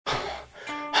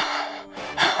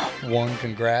one,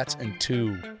 congrats, and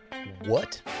two,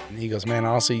 what? And he goes, man,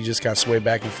 honestly, you just kind of sway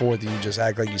back and forth and you just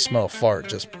act like you smell a fart.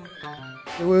 Just.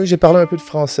 Oui, j'ai parlé un peu de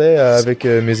français avec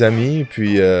mes amis,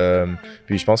 puis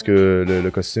je pense que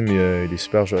le costume il est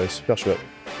super chouette.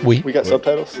 Oui. We got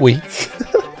subtitles? Oui.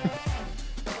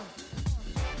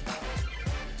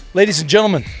 Ladies and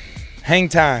gentlemen, Hang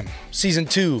Time, Season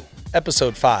 2,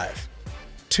 Episode 5.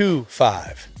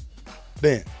 2-5.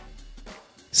 Ben.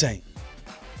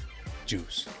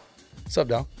 St-Juste. What's up,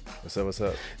 dog? What's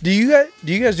up? Do you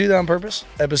guys do that on purpose?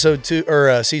 Episode 2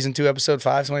 or Season 2, Episode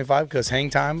 525? Because Hang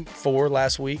Time 4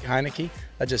 last week, Heineke,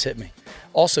 that just hit me.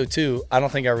 Also, too, I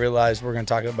don't think I realized we're going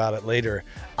to talk about it later.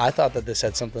 I thought that this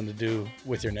had something to do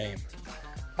with your name.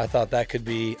 I thought that could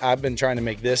be. I've been trying to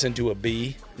make this into a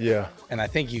B. Yeah. And I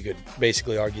think you could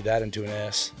basically argue that into an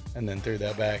S and then threw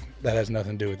that back. That has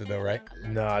nothing to do with it, though, right?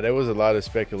 Nah, there was a lot of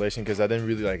speculation because I didn't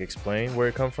really explain where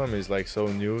it come from. It's so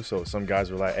new. So some guys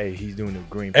were like, "Hey, he's doing the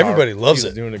green." Everybody loves it.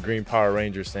 He's doing the green Power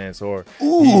Ranger stance, or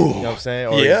ooh, you know what I'm saying,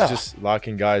 or yeah, he's just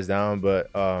locking guys down.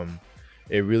 But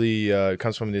it really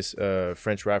comes from this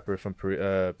French rapper from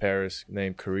Paris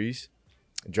named Tress.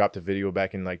 Dropped a video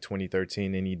back in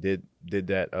 2013, and he did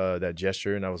that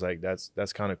gesture, and I was like,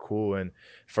 that's kind of cool. And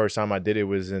first time I did it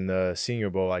was in the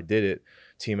Senior Bowl. I did it.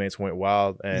 Teammates went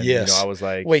wild, and yes. I was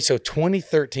like, wait, so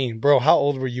 2013, bro? How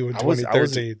old were you in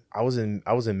 2013? I was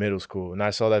in middle school, and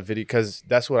I saw that video because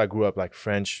that's what I grew up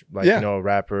French,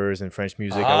 rappers and French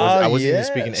music. I wasn't even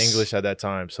speaking English at that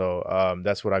time, so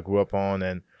that's what I grew up on,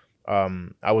 and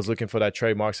I was looking for that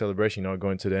trademark celebration,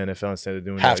 going to the NFL instead of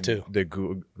doing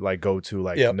the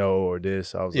go-to yep. no or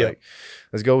this. I was yep. like,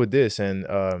 let's go with this, and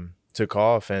took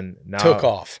off, and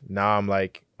now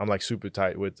I'm super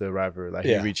tight with the rapper.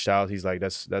 He reached out. He's like,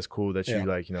 that's cool that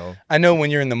you I know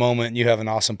when you're in the moment and you have an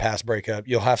awesome pass breakup,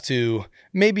 you'll have to,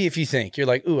 maybe if you think you're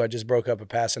like, ooh, I just broke up a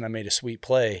pass and I made a sweet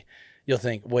play, you'll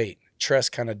think, wait, Tress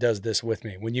kind of does this with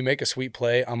me. When you make a sweet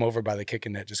play, I'm over by the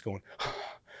kicking net just going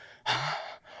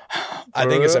I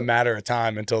think it's a matter of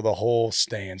time until the whole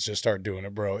stands just start doing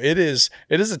it, bro. It is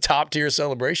a top tier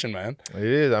celebration, man. It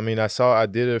is. I mean, I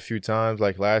did it a few times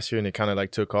last year, and it kind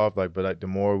of took off. But the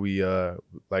more we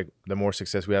the more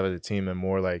success we have as a team, and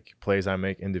more plays I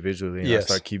make individually, and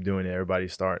yes. I keep doing it. Everybody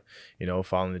start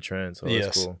following the trend. So yes.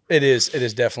 that's cool. It is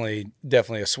definitely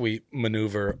a sweet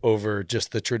maneuver over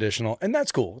just the traditional, and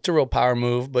that's cool. It's a real power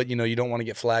move, but you don't want to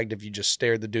get flagged if you just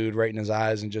stare the dude right in his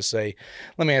eyes and just say,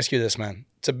 "Let me ask you this, man."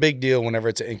 It's a big deal whenever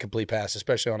it's an incomplete pass,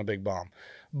 especially on a big bomb.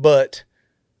 But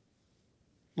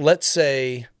let's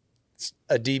say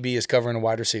a DB is covering a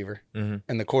wide receiver, mm-hmm.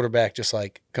 and the quarterback just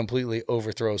completely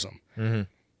overthrows him. Mm-hmm.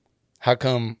 How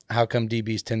come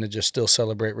DBs tend to just still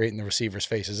celebrate right in the receiver's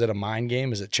face? Is it a mind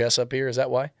game? Is it chess up here? Is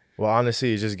that why? Well,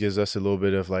 honestly, it just gives us a little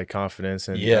bit of confidence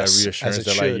and yes, reassurance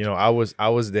that I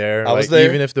was there. I was there.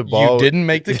 Even if the ball you didn't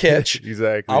make the catch.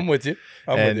 Exactly. I'm with you.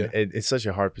 It's such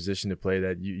a hard position to play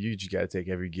that you just got to take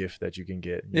every gift that you can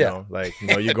get. You know?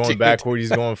 You're going backward, he's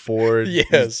going forward.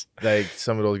 Yes.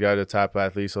 Some of those guys are top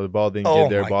athletes, so the ball didn't get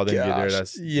there, ball didn't get there.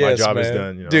 That's my job is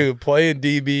done. Dude, playing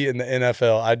DB in the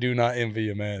NFL, I do not envy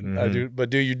you, man. Mm-hmm. I do, but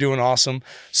dude, you're doing awesome.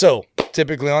 So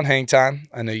typically on Hang Time,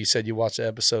 I know you said you watched the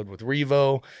episode with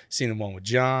Revo, seen the one with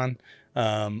John.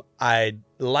 I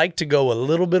like to go a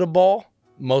little bit of ball.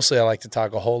 Mostly I like to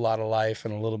talk a whole lot of life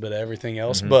and a little bit of everything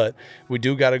else, mm-hmm. but we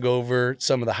do got to go over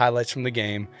some of the highlights from the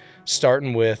game,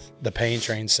 starting with the Pain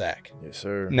Train sack. Yes,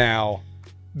 sir. Now,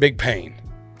 Big Pain,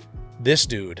 this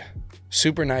dude,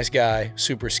 super nice guy,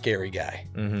 super scary guy.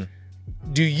 Mm-hmm.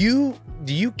 Do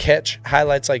you catch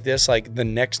highlights like this the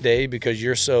next day because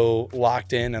you're so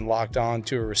locked in and locked on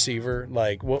to a receiver?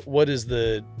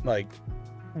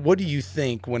 What do you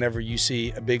think whenever you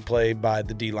see a big play by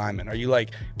the D lineman? Are you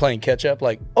playing catch up?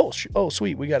 Oh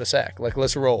sweet, we got a sack.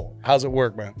 Let's roll. How's it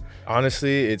work, man?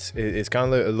 Honestly, it's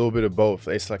kind of a little bit of both.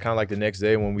 It's kind of the next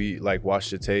day when we watch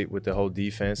the tape with the whole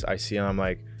defense. I see and I'm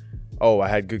like, oh, I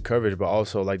had good coverage, but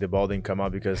also the ball didn't come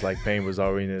out because Payne was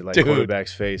already in the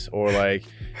quarterback's face, or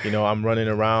I'm running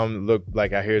around, look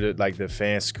I hear the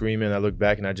fans screaming. I look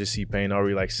back and I just see Payne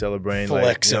already celebrating,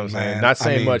 flexing, man. Not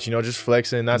saying much, just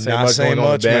flexing, not saying much, going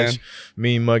on the bench,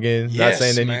 mean mugging, not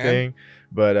saying anything. Man.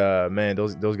 But man,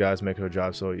 those guys make her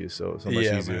job so much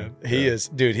easier. Man. He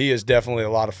is definitely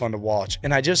a lot of fun to watch,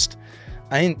 and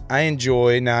I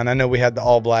enjoy now, and I know we had the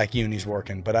all black unis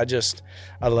working, but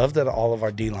I love that all of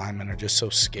our D linemen are just so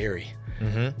scary.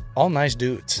 Mm-hmm. All nice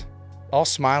dudes, all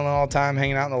smiling all the time,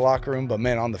 hanging out in the locker room. But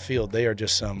man, on the field, they are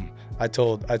just some. I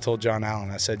told John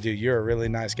Allen, I said, dude, you're a really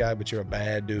nice guy, but you're a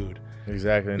bad dude.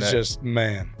 Exactly. It's just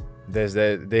man. there's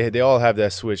that they all have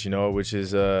that switch, you know, which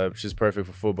is perfect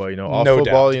for football. You know, off No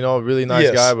football, doubt. you know, really nice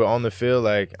Yes. guy, but on the field,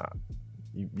 like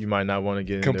you might not want to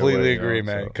get in Completely their way, agree, you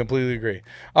know, man. so. Completely agree.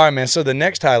 All right, man. So the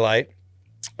next highlight,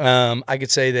 I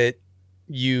could say that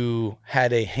you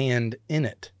had a hand in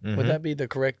it. Would that be the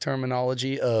correct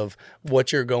terminology of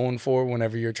what you're going for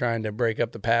whenever you're trying to break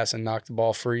up the pass and knock the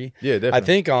ball free? Yeah, definitely. I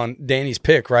think on Danny's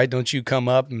pick, right? Don't you come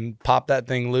up and pop that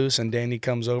thing loose and Danny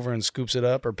comes over and scoops it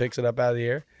up or picks it up out of the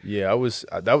air? Yeah, I was.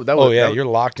 You're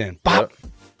locked in. Pop.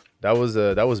 Yep.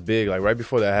 That was big. Like right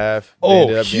before that half.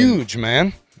 Huge,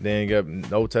 man. They ended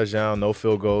up no touchdown, no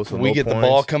field goal. So We no get points. the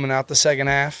ball coming out the second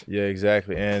half. Yeah,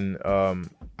 exactly. And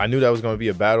I knew that was going to be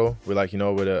a battle with, like, you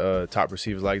know, with top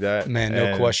receivers like that. Man,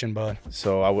 no question, bud.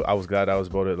 So I was glad I was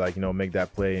able to, like, you know, make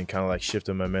that play and kind of like shift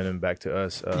the momentum back to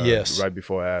us. Right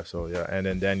before half. So yeah, and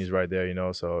then Danny's right there, you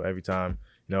know. So every time,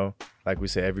 you know, like we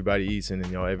say, everybody eats, and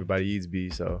you know, everybody eats B.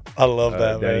 So I love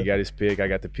that, Danny man. got his pick. I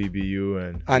got the PBU,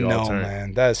 and I know,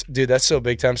 man. That's so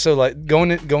big time. So like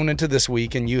going into this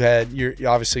week, and you're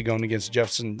obviously going against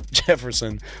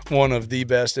Jefferson, one of the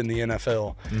best in the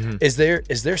NFL. Mm-hmm. Is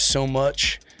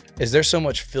there so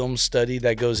much film study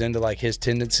that goes into like his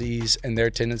tendencies and their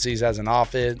tendencies as an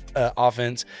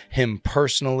offense, him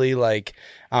personally, like,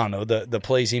 I don't know, the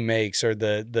plays he makes or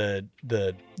the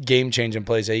game-changing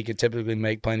plays that he could typically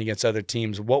make playing against other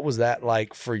teams? What was that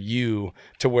like for you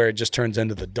to where it just turns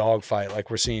into the dogfight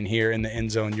like we're seeing here in the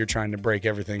end zone? You're trying to break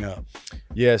everything up.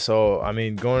 Yeah, so I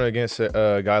mean, going against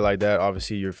a guy like that,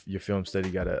 obviously your film study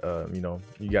gotta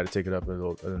you gotta take it up a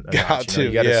little.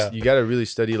 You gotta really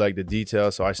study like the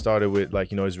details. So I started with,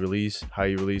 like, you know, his release, how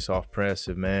he release off press,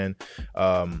 man.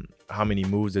 How many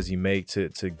moves does he make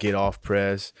to get off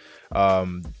press?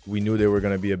 We knew they were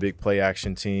going to be a big play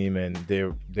action team, and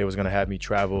they was going to have me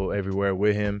travel everywhere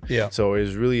with him. Yeah. So it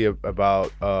was really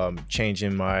about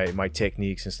changing my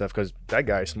techniques and stuff, because that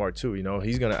guy is smart too. You know,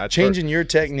 he's going to changing your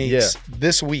techniques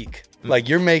this week. Like,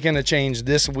 you're making a change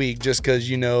this week just because,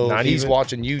 you know, he's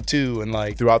watching you too, and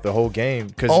like throughout the whole game.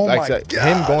 Because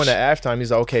him going to halftime, he's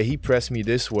like, okay, he pressed me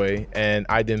this way and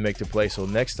I didn't make the play, so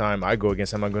next time I go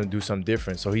against him, I'm going to do something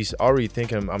different. So he's already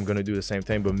thinking I'm going to do the same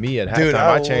thing. But me at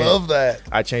halftime, love that.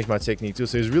 I changed my technique too.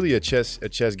 So it's really a chess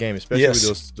game, especially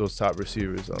with those top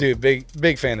receivers. Dude,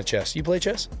 big fan of chess. You play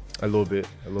chess? A little bit.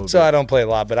 So I don't play a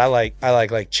lot, but I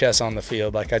like chess on the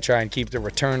field. Like, I try and keep the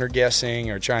returner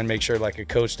guessing, or try and make sure like a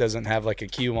coach doesn't have like a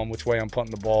cue on which way I'm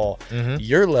punting the ball.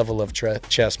 Your level of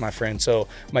chess, my friend. So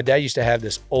my dad used to have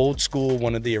this old school,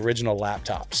 one of the original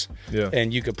laptops. Yeah.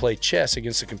 And you could play chess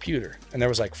against a computer, and there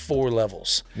was like 4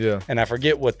 levels. Yeah. And I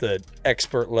forget what the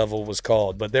expert level was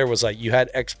called, but there was like, you had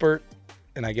expert,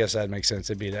 and I guess that makes sense,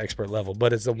 it'd be the expert level,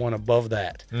 but it's the one above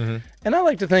that. And I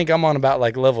like to think I'm on about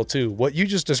like level 2. What you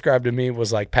just described to me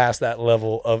was like past that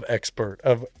level of expert,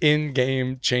 of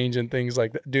in-game changing things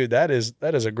like that. Dude, that is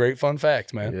a great fun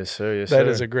fact, man. Yes, sir. That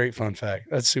is a great fun fact.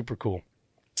 That's super cool.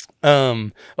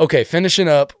 Okay, finishing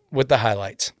up with the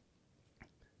highlights.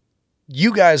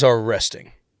 You guys are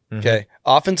resting. Okay.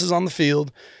 Offense is on the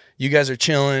field. You guys are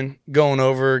chilling, going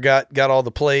over, got all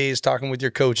the plays, talking with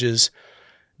your coaches.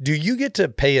 Do you get to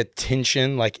pay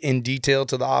attention, like, in detail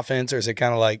to the offense, or is it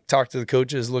kind of like talk to the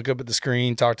coaches, look up at the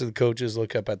screen, talk to the coaches,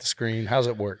 look up at the screen? How's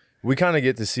it work? We kind of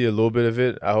get to see a little bit of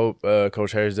it. I hope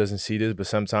Coach Harris doesn't see this, but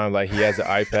sometimes, like, he has the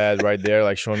iPad right there,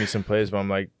 like, showing me some plays, but I'm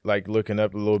like looking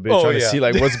up a little bit, trying to see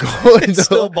like what's going on. It's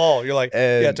still ball. You're like,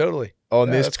 yeah, totally. On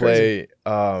this play,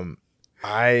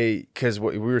 because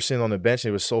we were sitting on the bench and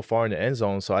it was so far in the end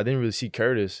zone, so I didn't really see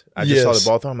Curtis. I just saw the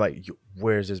ball through. I'm like,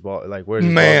 where's this ball? Like, where's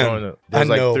this ball going? I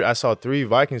know. I saw 3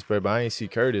 Vikings play, but I didn't see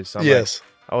Curtis. So I'm like,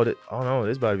 oh no,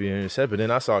 this about to be an intercept. But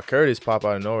then I saw Curtis pop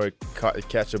out of nowhere,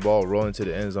 catch the ball, roll into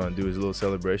the end zone, and do his little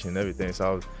celebration and everything.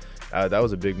 So that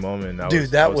was a big moment.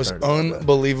 That was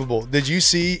unbelievable. Did you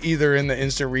see, either in the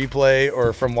instant replay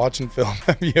or from watching film,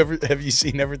 have you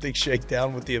seen everything shake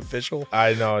down with the official?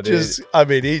 I know.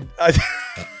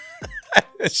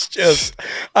 It's just,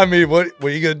 I mean, what are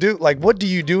you gonna do? Like, what do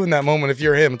you do in that moment if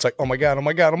you're him? It's like, oh my god, oh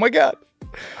my god, oh my god.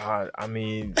 I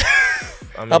mean,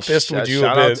 how pissed would you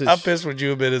have been? How pissed would you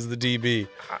have been as the DB?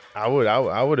 I would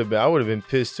have been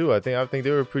pissed too. I think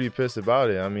they were pretty pissed about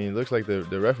it. I mean, it looks like the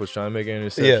ref was trying to make an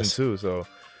interception too. So,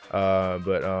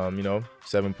 but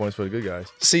 7 points for the good guys.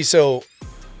 See, so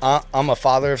I'm a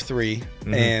father of 3,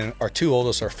 and our 2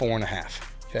 oldest are 4.5.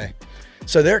 Okay,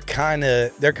 so they're kind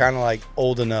of like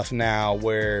old enough now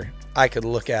where I could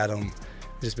look at them and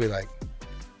just be like,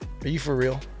 "Are you for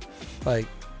real?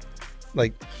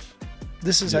 Like,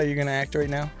 this is how you're gonna act right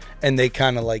now, and they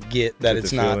kind of like get that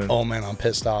it's not. feeling. Oh man, I'm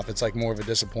pissed off. It's like more of a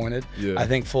disappointed. Yeah. I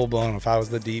think full blown. If I was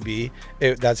the DB,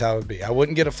 that's how it would be. I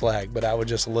wouldn't get a flag, but I would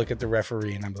just look at the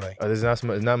referee and I'd be like, There's not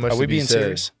much "Are we to be being said.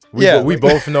 serious?" We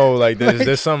both know like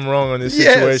there's something wrong in this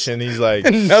situation. He's like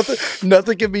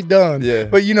nothing can be done. Yeah.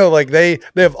 But you know, like they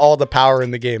have all the power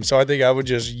in the game. So I think I would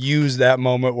just use that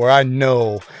moment where I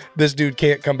know this dude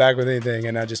can't come back with anything,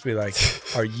 and I'd just be like,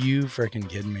 "Are you freaking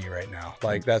kidding me right now?"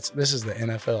 Like this is the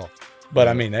NFL. But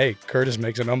I mean, hey, Curtis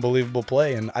makes an unbelievable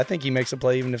play, and I think he makes a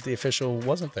play even if the official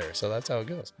wasn't there. So that's how it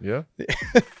goes. Yeah.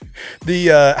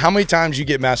 How many times you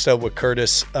get matched up with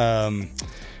Curtis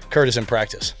in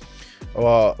practice?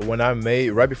 Well,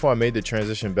 right before I made the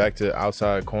transition back to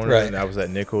outside corner, Right. and I was at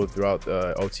nickel throughout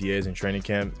OTAs and training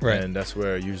camp, Right. and that's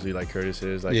where usually like Curtis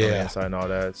is, like on the inside and all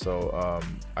that. So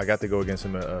I got to go against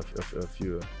him a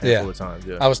handful of times.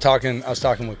 Yeah, I was talking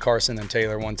with Carson and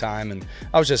Taylor one time, and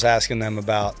I was just asking them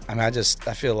about. I mean,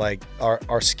 I feel like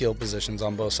our skill positions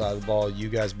on both sides of the ball, you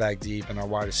guys back deep, and our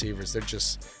wide receivers, they're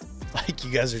just like,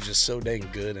 you guys are just so dang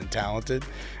good and talented.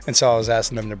 And so I was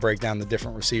asking them to break down the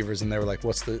different receivers, and they were like,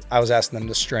 I was asking them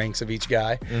the strengths of each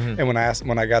guy. Mm-hmm. And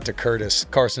when I got to Curtis,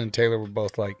 Carson and Taylor were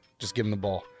both like, just give him the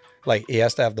ball. Like, he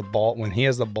has to have the ball. When he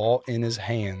has the ball in his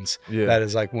hands, that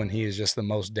is like when he is just the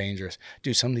most dangerous.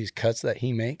 Dude, some of these cuts that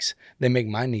he makes, they make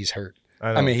my knees hurt.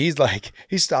 I mean, he's like,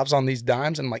 he stops on these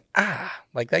dimes, and I'm like,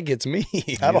 like that gets me.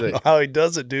 I don't know how he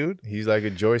does it, dude. He's like a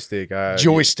joystick.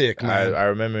 Man. I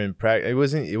remember in practice,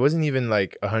 it wasn't even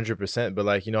like 100%, but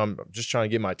like, you know, I'm just trying to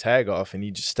get my tag off, and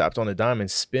he just stopped on the dime and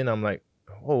spin. I'm like,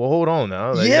 oh, well, hold on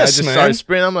now. Like, yes, I just man. started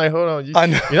sprinting. I'm like, hold on,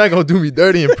 you're not gonna do me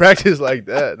dirty in practice like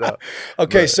that. No.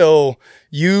 Okay, so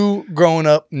you growing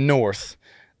up north,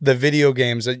 the video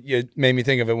games that you made me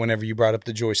think of it whenever you brought up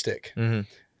the joystick. Mm-hmm.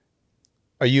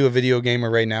 Are you a video gamer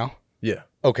right now? Yeah.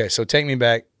 Okay, so take me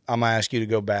back. I'm going to ask you to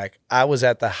go back. I was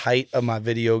at the height of my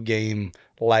video game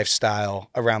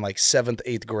lifestyle around like 7th,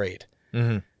 8th grade.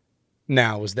 Mm-hmm.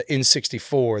 Now, it was the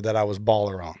N64 that I was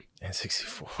baller on.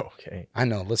 N64, okay. I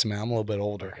know. Listen, man, I'm a little bit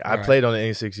older. I played on the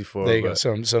N64. There you go.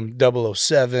 Some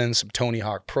 007, some Tony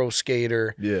Hawk Pro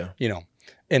Skater. Yeah. You know,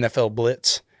 NFL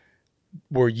Blitz.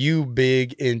 Were you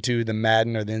big into the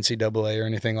Madden or the NCAA or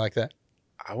anything like that?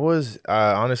 I was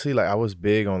honestly, like, I was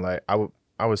big on, like,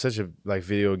 I was such a like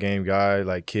video game guy,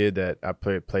 like kid, that I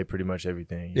play pretty much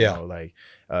everything. You know, like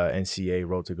NCAA,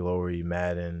 Road to Glory,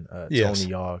 Madden,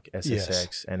 Tony Hawk,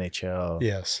 SSX, NHL.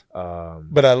 Yes.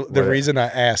 But the reason I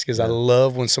ask is I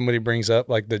love when somebody brings up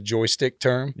like the joystick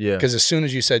term. Yeah. Because as soon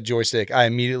as you said joystick, I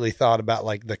immediately thought about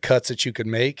like the cuts that you could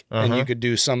make, and you could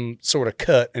do some sort of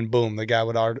cut, and boom, the guy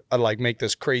would like make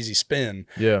this crazy spin.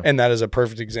 Yeah. And that is a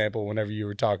perfect example whenever you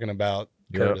were talking about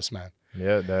Curtis, man.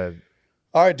 Yeah, that.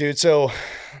 All right, dude. So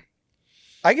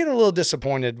I get a little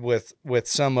disappointed with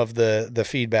some of the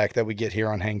feedback that we get here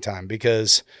on Hang Time,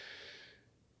 because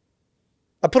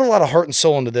I put a lot of heart and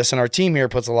soul into this, and our team here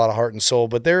puts a lot of heart and soul,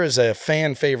 but there is a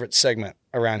fan favorite segment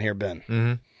around here, Ben. Mm-hmm.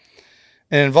 And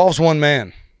it involves one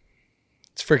man.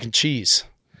 It's freaking Cheese.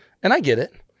 And I get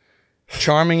it.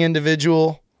 Charming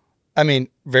individual. I mean,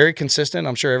 very consistent.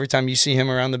 I'm sure every time you see him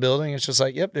around the building, it's just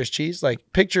like, yep, there's Cheese.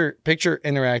 Like, picture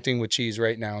interacting with Cheese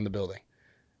right now in the building.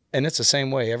 And it's the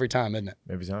same way every time, isn't it?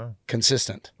 Every time.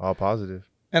 Consistent. All positive.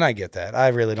 And I get that. I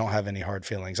really don't have any hard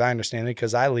feelings. I understand it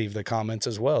because I leave the comments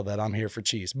as well that I'm here for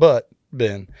Cheese. But,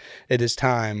 Ben, it is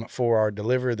time for our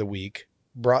Deliver of the Week,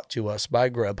 brought to us by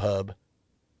Grubhub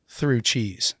through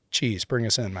Cheese. Cheese, bring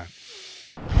us in, man.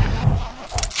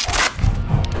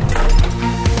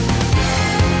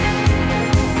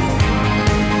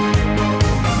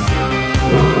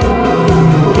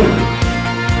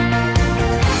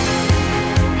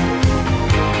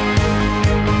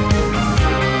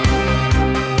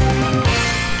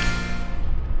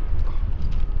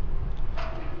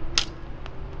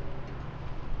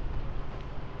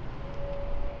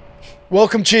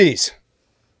 Welcome, Cheese.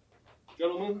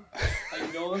 Gentlemen, how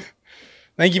you doing?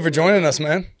 Thank you for joining us,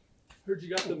 man. Heard you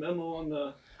got the memo on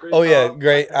the gray top.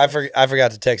 Great. I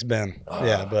forgot to text Ben.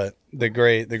 Yeah, but the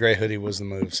gray hoodie was the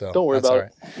move. So don't worry about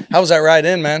it. How was that ride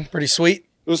in, man? Pretty sweet.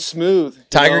 It was smooth.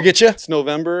 Tiger get you? It's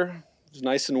November. It was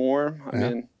nice and warm. I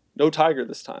mean, no tiger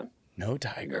this time. No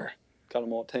tiger. Got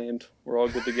them all tamed. We're all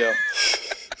good to go.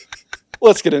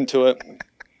 Let's get into it.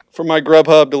 For my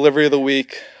Grubhub Delivery of the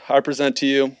Week, I present to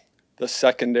you the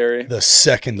secondary. The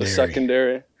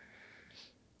secondary.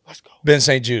 Let's go. Ben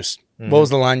St-Juste. What was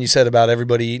the line you said about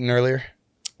everybody eating earlier?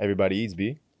 Everybody eats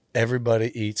B.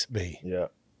 Everybody eats B. Yeah.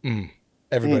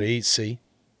 Everybody eats C.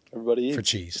 Everybody eats. For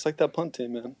Cheese. It's like that punt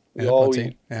team, man. We all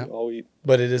eat. Yeah. We all eat.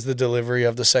 But it is the delivery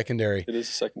of the secondary. It is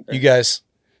the secondary. You guys,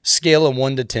 Scale of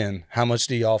 1 to 10. How much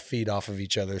do y'all feed off of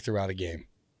each other throughout a game?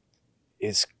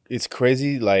 It's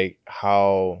crazy like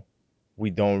how we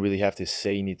don't really have to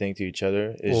say anything to each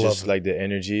other. It's Love just it. like the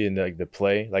energy and like the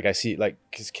play. Like I see like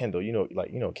because Kendall, Kendall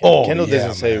yeah,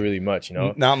 doesn't say man. really much, you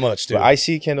know. Not much, dude. But I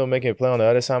see Kendall making a play on the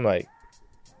other side. I'm like,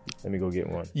 let me go get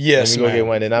one. Yes, let me go man. get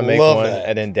one. Then I make Love one, that.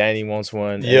 and then Danny wants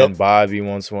one, Yep. and then Bobby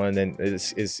wants one. Then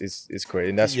it's great,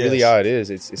 and that's really Yes. how it is.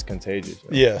 It's contagious. You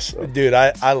know? Yes, So, dude.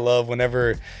 I love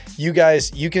whenever you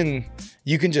guys you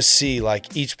can just see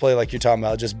like each play like you're talking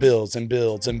about just builds and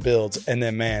builds and builds, and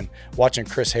then man, watching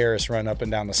Chris Harris run up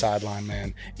and down the sideline,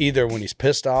 man. Either when he's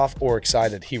pissed off or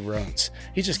excited, he runs.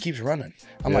 He just keeps running.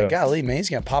 I'm like, golly, man, he's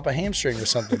gonna pop a hamstring or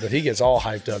something, but he gets all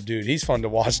hyped up, dude. He's fun to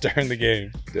watch during the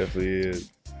game. definitely is.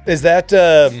 Is that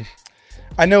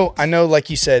I know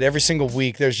like you said, every single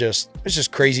week there's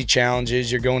just crazy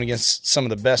challenges. You're going against some of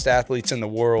the best athletes in the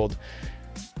world.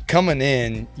 Coming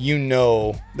in,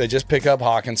 they just pick up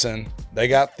Hawkinson. They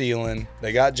got Thielen.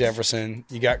 They got Jefferson.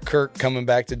 You got Kirk coming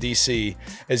back to DC.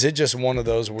 Is it just one of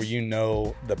those where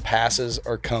the passes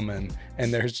are coming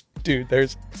and there's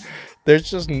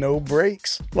just no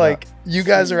breaks? Like you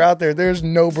guys are out there, there's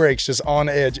no breaks, just on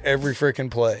edge every freaking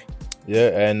play. Yeah,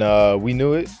 and we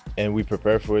knew it, and we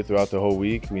prepared for it throughout the whole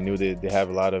week. We knew that they have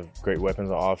a lot of great weapons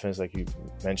on offense, like you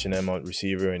mentioned them on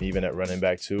receiver and even at running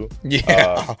back too.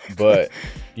 Yeah. But,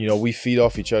 we feed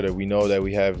off each other. We know that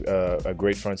we have a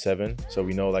great front seven, so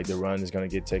we know like the run is going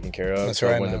to get taken care of. That's so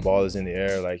right, when man. the ball is in the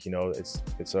air, like,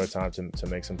 it's our time to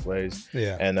make some plays.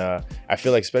 Yeah. And I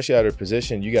feel like especially at our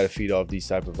position, you got to feed off these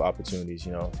type of opportunities,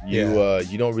 You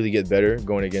don't really get better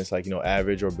going against like,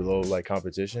 average or below like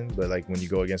competition, but like when you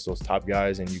go against those top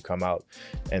guys and you come out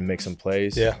and make some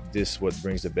plays, this is what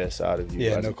brings the best out of you.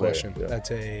 Yeah, as no a player. question. Yeah.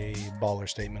 That's a baller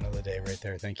statement of the day right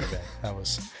there. Thank you, Ben. That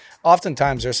was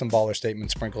oftentimes there's some baller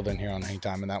statements sprinkled in here on Hang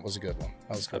Time, and that was a good one.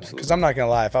 That was a good one. Because I'm not gonna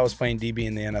lie, if I was playing DB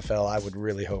in the NFL, I would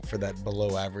really hope for that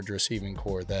below average receiving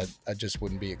core that I just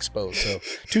wouldn't be exposed. So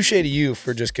touche to you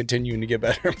for just continuing to get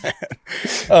better, man.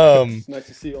 It's nice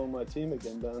to see you on my team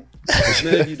again, Ben.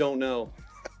 Many of you don't know,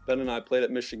 Ben and I played at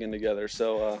Michigan together,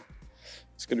 so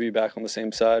it's good to be back on the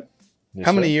same side. Yes,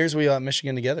 How many sir. years were you at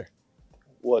Michigan together?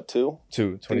 What, 2?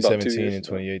 2017 years and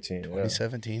ago. 2018. Yeah.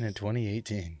 2017 and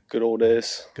 2018. Good old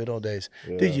days. Good old days.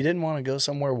 Yeah. Dude, you didn't want to go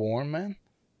somewhere warm, man?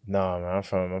 No, man,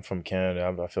 I'm from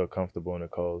Canada. I feel comfortable in the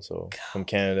cold. So from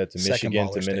Canada to Second Michigan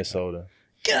baller to statement. Minnesota.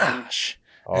 Gosh.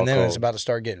 All And then cold. it's about to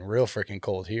start getting real freaking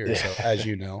cold here. So as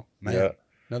you know, man, Yeah.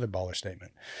 another baller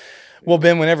statement. Well,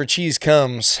 Ben, whenever Cheese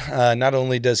comes, not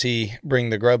only does he bring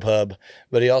the Grub Hub,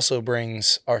 but he also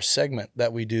brings our segment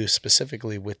that we do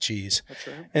specifically with Cheese. That's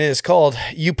right. And it's called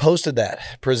You Posted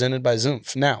That, presented by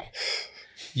Zoomph. Now,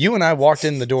 you and I walked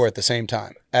in the door at the same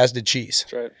time, as did Cheese.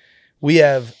 That's right. We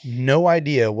have no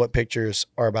idea what pictures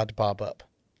are about to pop up.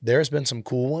 There's been some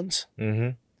cool ones.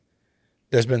 Mm-hmm.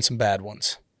 There's been some bad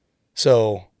ones.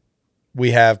 So we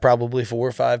have probably 4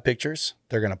 or 5 pictures.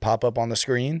 They're going to pop up on the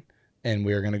screen, and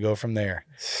we're going to go from there.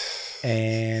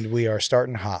 And we are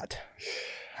starting hot.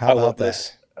 How I about love that?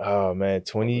 this. Oh, man,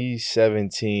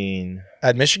 2017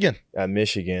 At Michigan. at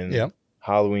Michigan. Yep.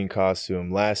 Halloween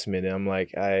costume. Last minute, I'm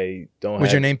like, I don't Was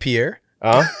have... your name Pierre?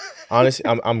 Honestly,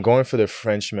 I'm going for the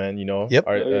Frenchman, Yep.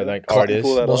 like Cla- artist.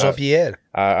 pull that Bonjour, off. Pierre.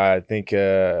 I think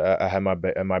I had my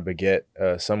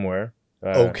baguette somewhere.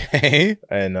 Okay.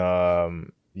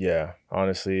 And yeah,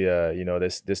 honestly,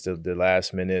 this the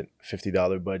last minute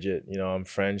 $50 budget. I'm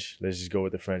French. Let's just go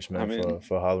with the Frenchman I mean,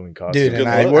 for Halloween costume. Dude, Good and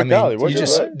luck. it worked out. It you worked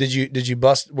just out, right? did you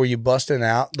bust? Were you busting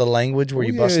out the language? Were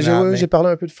you Oui, busting out? j'ai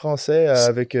parlé un peu de français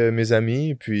avec mes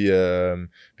amis, puis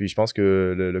je pense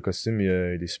que le costume il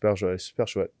est super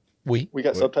chouette. Oui, We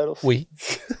got subtitles? oui.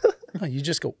 No, you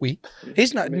just go oui.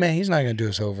 He's not man. He's not gonna do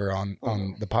us over on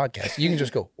the podcast. You can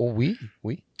just go oh oui,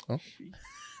 oui. Oh.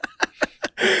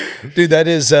 Dude, that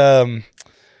is.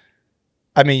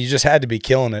 I mean, you just had to be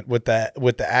killing it with that,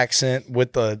 with the accent,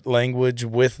 with the language,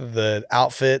 with the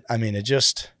outfit. I mean, it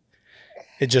just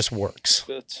works.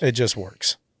 Fits. It just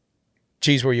works.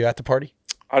 Cheese, were you at the party?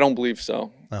 I don't believe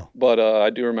so. No. But I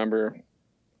do remember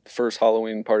the first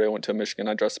Halloween party I went to in Michigan,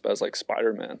 I dressed up as like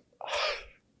Spider-Man.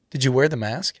 Did you wear the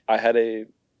mask? I had a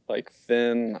like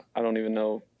thin, I don't even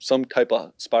know, some type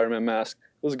of Spider-Man mask.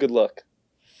 It was a good look.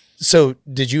 So,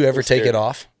 did you ever was take it scary.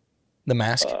 off? The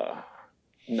mask?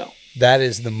 No. That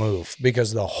is the move,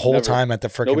 because the whole Never. time at the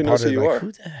freaking Nobody knows party, who they're you like, are.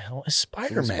 who the hell is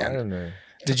Spider-Man? Spider-Man.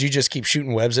 Did you just keep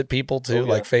shooting webs at people too, Oh,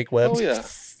 yeah. like fake webs? Oh, yeah.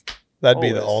 That'd be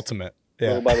the Always. ultimate. A Yeah.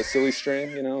 little by the silly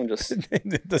string, and just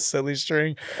The silly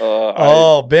string. I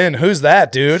Oh, Ben, who's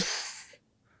that, dude?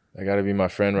 That gotta be my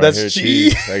friend right That's here,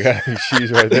 Cheese. Cheese. That gotta be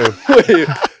Cheese right there. Wait,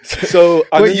 so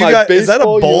I'm Wait, in my is that a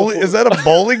baseball bowling? uniform. Is that a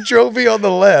bowling trophy on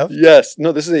the left? Yes.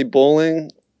 No, this is a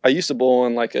bowling. I used to bowl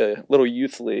in like a little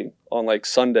youth league on like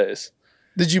Sundays.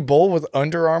 Did you bowl with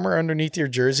Under Armour underneath your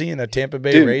jersey and a Tampa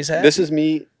Bay Dude, Rays hat? this is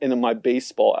me in my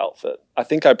baseball outfit. I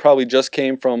think I probably just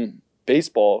came from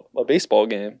a baseball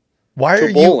game. Why to are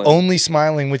you bowling. only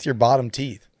smiling with your bottom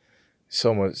teeth?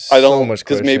 So much. I so don't much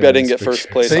because maybe I didn't question get in this first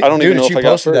picture. place. See, I don't even know if if you I got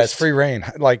posted that, it's first. free reign.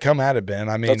 Like, come at it, Ben.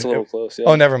 I mean, That's a little close. Yeah.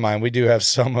 oh, never mind. We do have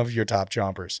some of your top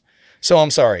chompers. So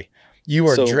I'm sorry. You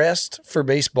are So, dressed for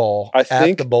baseball I at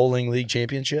think- the bowling league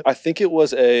championship. I think it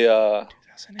was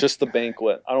just the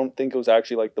banquet. I don't think it was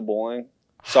actually like the bowling.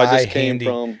 So I just came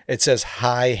from It says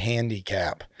high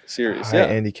handicap. series. High Yeah.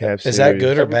 handicap Is that series.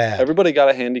 good or bad? Everybody got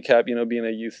a handicap, being a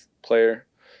youth player.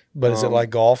 But is it like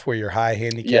golf where you're high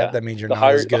handicap? Yeah. That means you're The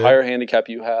not as good. the higher handicap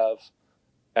you have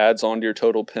adds on to your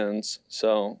total pins.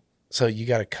 So So you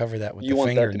got to cover that with You the want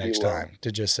that finger to be next low. time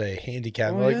to just say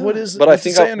handicap. Oh, Like, yeah. what is? But I what's it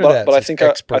think say under that? but It I says think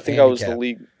expert I was the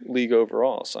handicap. league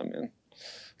overall. So I mean,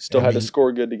 still I had mean, to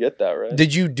score good to get that, right?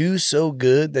 Did you do so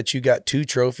good that you got 2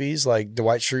 trophies, like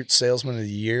Dwight Schrute Salesman of the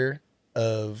Year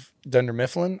of Dunder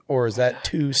Mifflin, or is that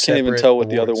 2 separate? Can't even tell what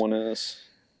the other awards? one is.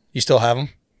 You still have them?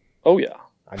 Oh yeah,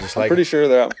 I just I'm like. pretty sure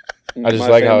that. I just my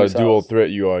like how a family's dual house.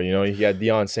 threat you are. You got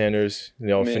Deion Sanders,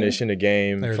 Man. finishing the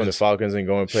game There it from the is. Falcons and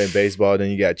going playing baseball.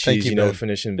 Then you got Thank Cheese, you, Ben.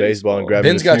 finishing baseball and grabbing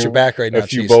Ben's a got few, your back right now. a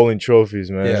few Cheese. bowling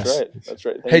trophies, man. Yes. That's right. That's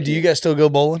right. Hey, do you guys still go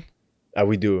bowling?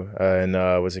 We do. And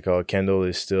what's it called? Kendall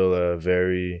is still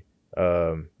very,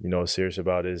 serious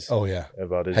about his. Oh yeah.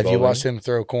 About his. Have you bowling. watched him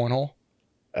throw cornhole?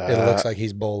 It looks like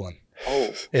he's bowling.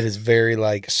 Oh, It is very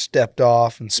like stepped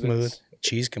off and smooth.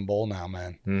 Cheese can bowl now,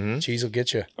 man. Mm-hmm. Cheese will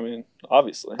get you. I mean,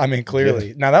 obviously, I mean,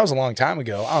 clearly. Now that was a long time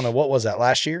ago. I don't know, what was that,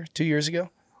 last year, 2 years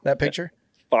ago? That picture?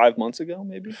 5 months ago,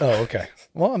 maybe. Oh, okay.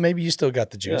 Well, maybe you still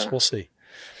got the juice. Yeah. We'll see.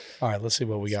 All right, let's see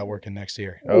what we got working next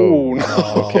year. Oh,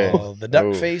 no. okay. The duck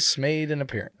Oh. face made an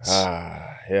appearance.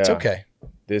 Yeah. It's okay.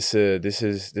 This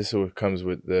is what comes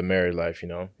with the married life,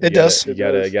 It does. You It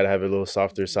gotta does. have a little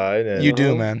softer side. And, You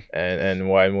do, man. And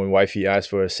when wifey asks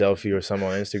for a selfie or something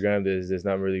on Instagram, there's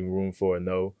not really room for a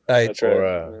no. That's right.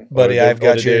 Or, Buddy, or I've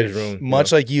got there's your, room.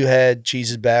 much like you had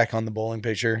Cheese's back on the bowling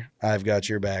picture, I've got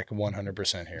your back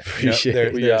 100% here. Appreciate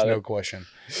it. We There's got no it. question.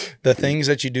 The things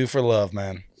that you do for love,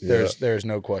 man, there's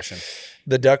no question.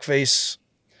 The duck face,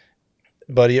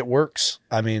 buddy, it works.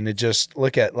 I mean, it just,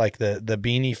 look at like the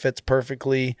beanie fits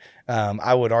perfectly.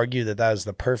 I would argue that is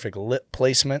the perfect lip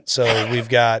placement. So we've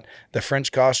got the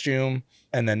French costume,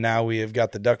 and then now we have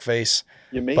got the duck face.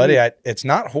 You may Buddy, need, it's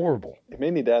not horrible. you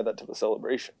may need to add that to the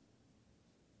celebration.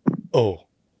 Oh.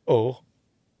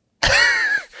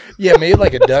 Yeah, maybe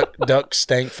like a duck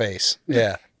stank face.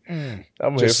 Yeah. I'm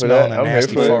here Just for smelling that. a I'm here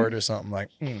nasty for fart or something like.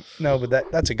 No, but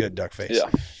that's a good duck face.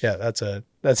 Yeah. That's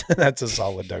a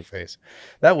solid duck face.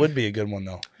 That would be a good one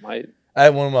though. Might. I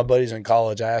had one of my buddies in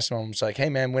college. I asked him, I was like, "Hey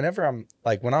man, whenever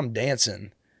when I'm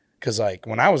dancing, because like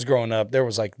when I was growing up, there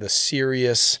was like the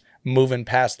serious moving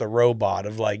past the robot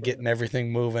of like getting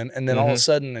everything moving, and then all of a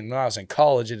sudden, and when I was in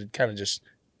college, it had kind of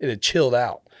it had chilled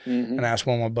out." Mm-hmm. And I asked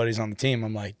one of my buddies on the team,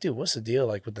 I'm like, "Dude, what's the deal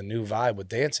like with the new vibe with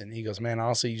dancing?" He goes, "Man,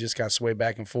 honestly, you just got to sway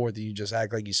back and forth, and you just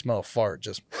act like you smell a fart,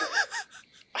 just."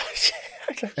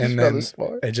 And then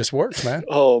it just works, man.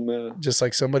 Oh man. Just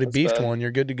like somebody That's beefed bad. one,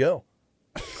 you're good to go.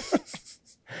 I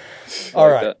All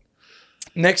like right. that.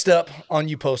 Next up on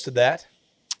You Posted That.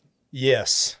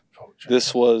 Yes.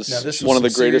 This was Now, this was one of the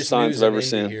some greatest serious signs I've news ever in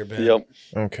seen. Indy here, Ben. Yep.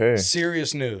 Okay.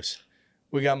 Serious news.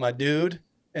 We got my dude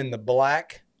in the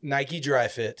black Nike Dry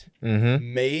Fit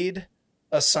Mm-hmm. made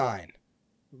a sign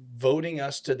voting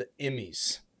us to the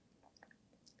Emmys.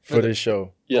 For this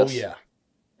show. Yes. Oh, yeah.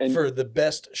 And, For the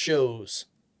best shows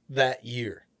that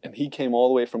year. and he came all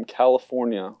the way from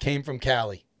California. Came from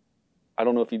Cali. I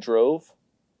don't know if he drove.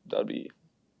 That'd be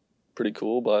pretty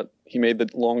cool, but he made the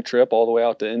long trip all the way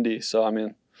out to Indy. So, I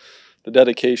mean, the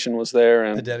dedication was there,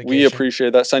 and The dedication. we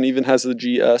appreciate that sign. Even has the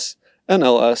GS and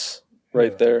LS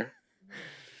right there.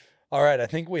 All right. I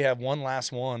think we have one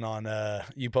last one on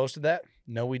You Posted That?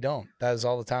 No, we don't. That is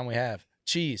all the time we have.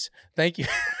 Cheese. Thank you.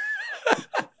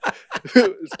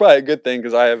 It's probably a good thing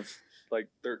because I have like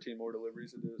 13 more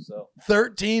deliveries to do. So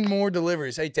 13 more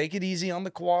deliveries. Hey, take it easy on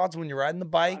the quads when you're riding the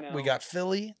bike. I know. We got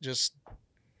Philly.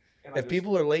 If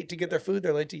people are late to get their food,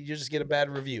 they're late to, you just get a bad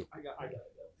review. I got it.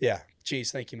 Yeah.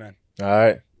 Cheese. Thank you, man. All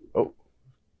right. Oh.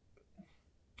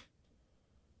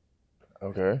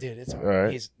 Okay. Dude, it's all All right.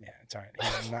 right. It's all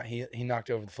right. He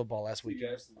knocked over the football last week.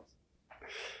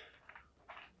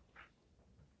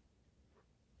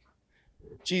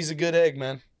 Cheese is a good egg,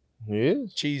 man. He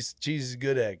is. Cheese is a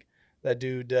good egg. That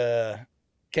dude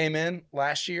came in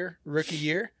last year, rookie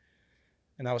year,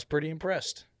 and I was pretty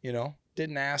impressed.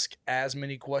 Didn't ask as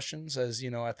many questions as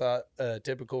I thought a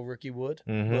typical rookie would.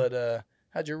 Mm-hmm. But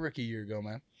how'd your rookie year go,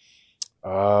 man?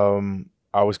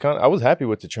 I was happy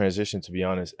with the transition, to be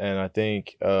honest, and I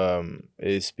think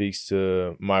it speaks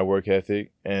to my work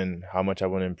ethic and how much I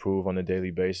want to improve on a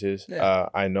daily basis. Yeah.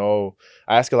 I know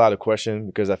I ask a lot of questions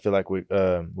because I feel like with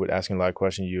asking a lot of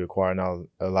questions, you acquire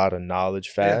a lot of knowledge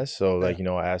fast. So like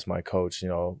I asked my coach,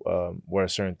 what are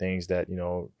certain things that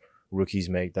rookies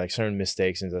make, like certain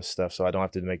mistakes and stuff, so I don't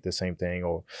have to make the same thing.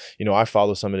 Or I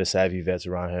follow some of the savvy vets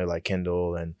around here like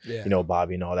Kendall and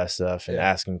Bobby and all that stuff, and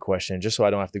asking questions just so I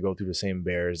don't have to go through the same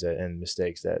bears and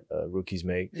mistakes that rookies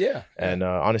make. And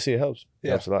honestly, it helps. It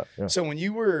helps a lot. So when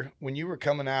you were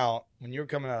coming out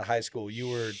of high school, you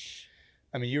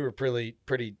were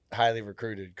pretty highly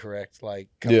recruited, correct? Like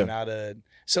coming out of.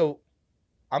 So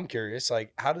I'm curious,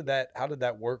 like how did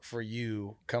that work for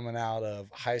you coming out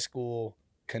of high school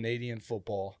Canadian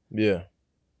football? Yeah.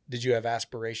 Did you have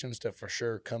aspirations to for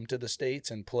sure come to the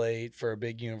States and play for a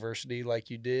big university like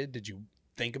you did? Did you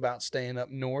think about staying up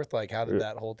north? Like how did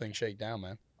that whole thing shake down,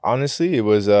 man? Honestly, it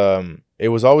was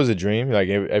always a dream. Like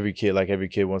every kid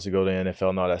wants to go to the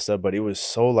NFL and all that stuff, but it was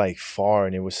so like far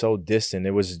and it was so distant.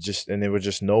 There was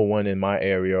just no one in my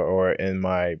area or in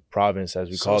my province, as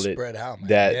we call it, spread out,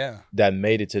 man. that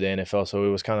made it to the NFL. So it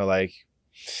was kind of like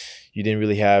you didn't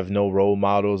really have no role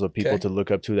models or people to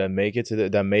look up to that made it to the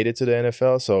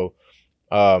NFL. So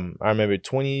I remember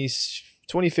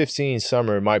 2015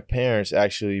 summer, my parents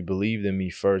actually believed in me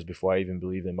first before I even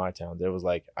believed in my town. They was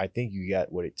like, I think you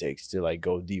got what it takes to like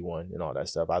go D1 and all that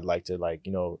stuff. I'd like to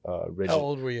How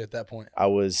old were you at that point? I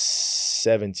was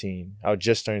 17. I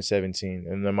just turned 17.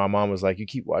 And then my mom was like, you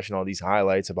keep watching all these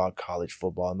highlights about college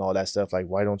football and all that stuff. Like,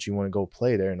 why don't you want to go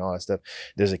play there and all that stuff?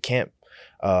 There's a camp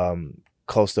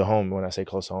close to home. When I say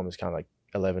close to home, it's kind of like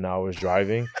 11 hours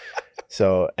driving.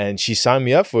 So, and she signed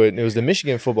me up for it. And it was the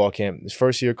Michigan football camp. This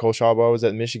first year, Coach Harbaugh was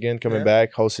at Michigan coming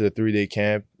back, hosted a 3-day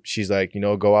camp. She's like,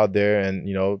 go out there and,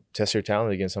 test your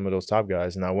talent against some of those top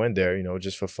guys. And I went there,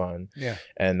 just for fun. Yeah.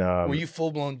 And were you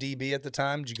full-blown DB at the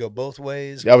time? Did you go both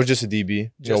ways? I was just a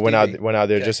DB. Went out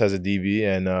there Okay. just as a DB.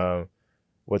 And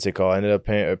what's it called? I ended up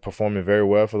performing very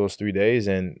well for those 3 days.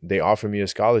 And they offered me a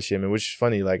scholarship. And which is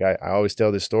funny. Like, I always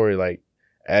tell this story. Like,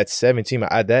 at 17,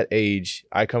 at that age,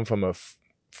 I come from a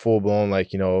full-blown,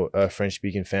 a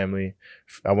French-speaking family.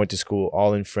 I went to school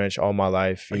all in French all my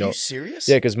life. Are you serious?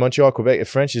 Yeah, because Montreal, Quebec,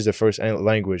 French is the first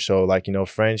language. So,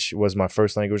 French was my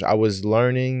first language. I was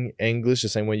learning English the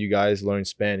same way you guys learn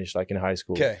Spanish, like in high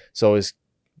school. Okay. So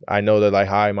I know that,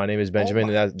 hi, my name is Benjamin,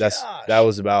 and that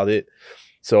was about it.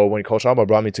 So when Coach Harbaugh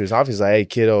brought me to his office, he's like, hey,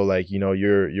 kiddo,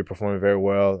 you're performing very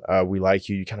well. We like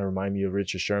you. You kind of remind me of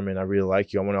Richard Sherman. I really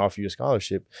like you. I want to offer you a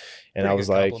scholarship. And I was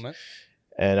like,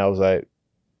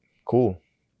 cool.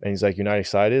 And he's like, you're not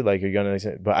excited? Like, you're going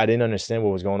to, but I didn't understand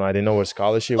what was going on. I didn't know what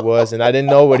scholarship was, and I didn't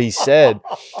know what he said.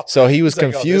 So he was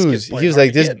confused. He was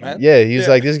like, this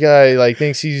guy,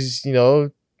 thinks he's,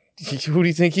 who do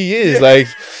you think he is?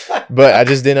 But I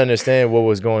just didn't understand what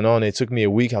was going on. It took me a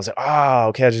week. I was like,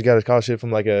 okay, I just got a scholarship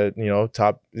from a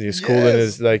top school in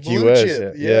this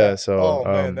US. Yeah. So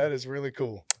man, that is really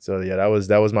cool. So yeah, that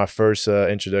was my first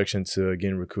introduction to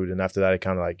getting recruited. And after that, I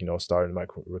kind of started my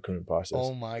recruiting process.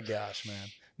 Oh my gosh, man.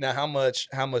 Now, how much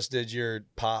did your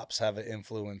pops have an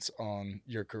influence on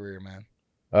your career, man?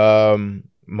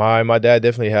 My dad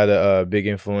definitely had a big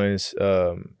influence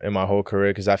in my whole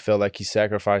career because I felt like he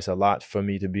sacrificed a lot for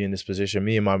me to be in this position.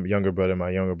 Me and my younger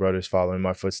brother's following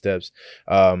my footsteps.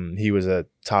 He was a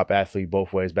top athlete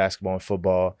both ways, basketball and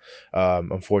football.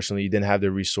 Unfortunately, he didn't have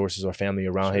the resources or family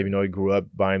around him. He grew up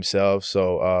by himself,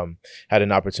 so had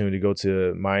an opportunity to go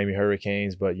to Miami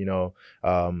Hurricanes, but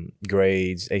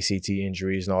grades, ACT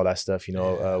injuries, and all that stuff,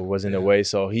 was in the way.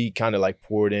 So he kind of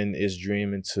poured in his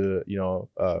dream into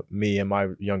me and my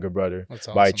younger brother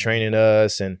by training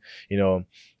us and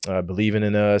believing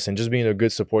in us and just being a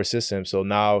good support system. So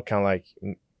now kind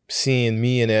of seeing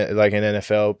me in an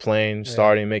NFL playing,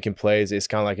 starting, making plays, it's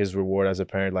kind of like his reward as a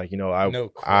parent. I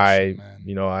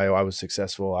was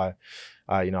successful. I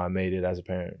made it as a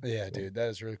parent. Yeah, so. Dude, that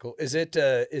is really cool. Is it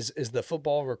is the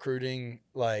football recruiting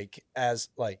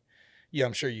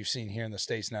I'm sure you've seen here in the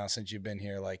States now since you've been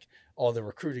here, all the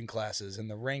recruiting classes and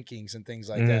the rankings and things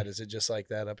like that. Is it just like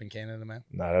that up in Canada, man?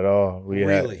 Not at all.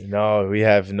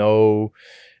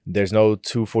 There's no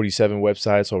 247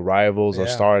 websites or Rivals or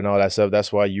Star and all that stuff.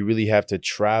 That's why you really have to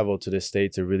travel to the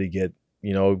state to really get,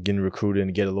 getting recruited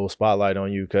and get a little spotlight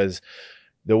on you. Because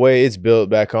the way it's built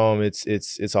back home,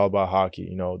 it's all about hockey.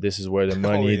 You know, this is where the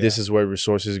money, yeah. this is where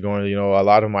resources are going. You know, a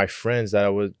lot of my friends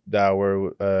that were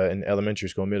in elementary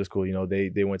school, middle school, you know,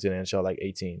 they went to the NHL like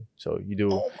 18. So you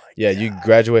do, Oh my you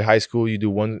graduate high school, you do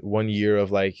one year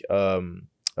of like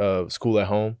school at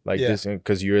home, like this,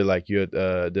 because you're at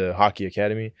the hockey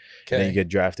academy, and then you get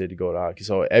drafted to go to hockey.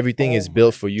 So everything is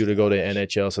built for you to go to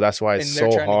NHL. So that's why it's and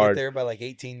they're so trying hard. To get there by like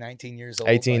 18, 19 years old.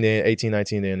 18,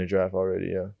 19, they're in the draft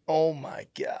already. Yeah. Oh my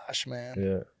gosh, man.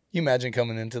 Yeah. You imagine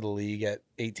coming into the league at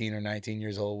 18 or 19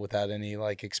 years old without any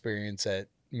like experience at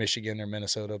Michigan or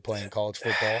Minnesota playing college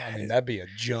football? I mean, that'd be a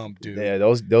jump, dude. Yeah,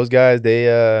 those guys,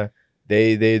 they're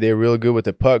real good with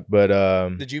the puck. But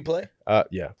did you play?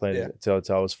 Yeah, played until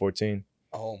I was 14.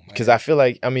 Oh man. Because I feel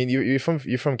like, I mean, you're from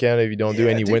Canada. If you don't do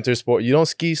any winter sport, you don't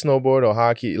ski, snowboard, or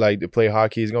hockey, like to play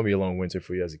hockey, it's gonna be a long winter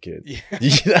for you as a kid. Yeah.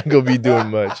 You're not gonna be doing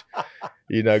much.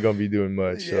 You're not gonna be doing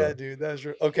much. Yeah, so. dude, that's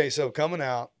real. Okay. So coming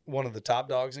out, one of the top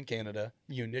dogs in Canada.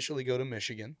 You initially go to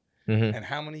Michigan, and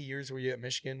how many years were you at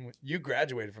Michigan? You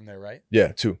graduated from there, right?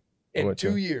 Yeah, 2. In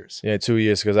 2 years. Yeah, 2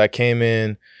 years, because I came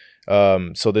in.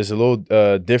 So there's a little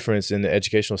difference in the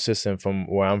educational system from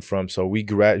where I'm from. So we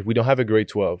don't have a grade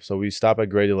 12. So we stop at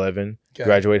grade 11,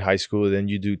 graduate high school, then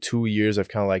you do 2 years of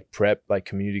kind of like prep, like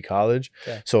community college.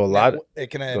 Okay. So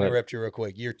can I interrupt you real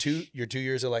quick? Your 2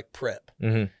 years of like prep.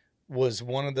 Was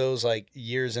one of those like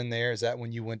years in there? Is that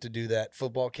when you went to do that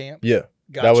football camp? Yeah.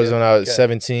 Gotcha. That was when I was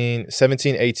 17,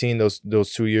 18, those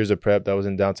 2 years of prep. That was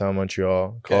in downtown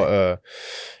Montreal. Okay.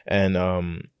 And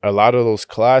a lot of those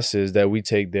classes that we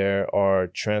take there are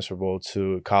transferable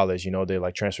to college. You know, they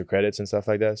like transfer credits and stuff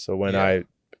like that. So when I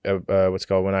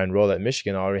enrolled at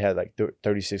Michigan, I already had like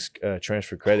 36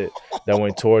 transfer credit that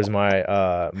went towards my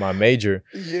my major.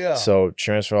 Yeah. So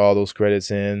transfer all those credits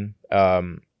in.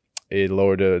 It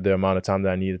lowered the amount of time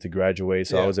that I needed to graduate.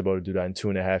 So I was able to do that in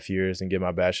 2.5 years and get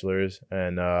my bachelor's.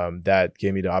 And that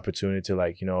gave me the opportunity to,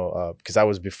 like, you know, because I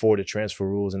was before the transfer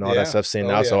rules and all that stuff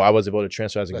sitting out. So I was able to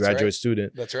transfer as a graduate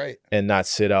student. That's right. And not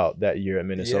sit out that year at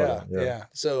Minnesota. Yeah.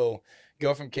 So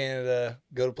go from Canada,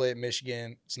 go to play at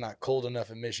Michigan. It's not cold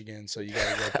enough in Michigan, so you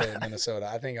got to go play at Minnesota.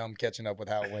 I think I'm catching up with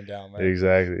how it went down, man.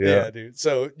 Exactly. Yeah, dude.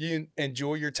 So you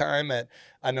enjoy your time at,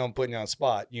 I know I'm putting you on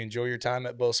spot. You enjoy your time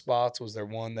at both spots. Was there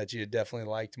one that you definitely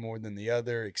liked more than the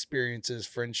other? Experiences,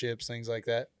 friendships, things like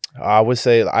that? I would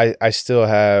say I still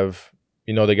have,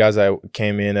 you know, the guys that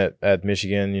came in at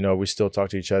Michigan, you know, we still talk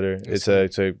to each other. It's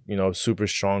a you know, super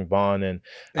strong bond. And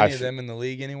any of them in the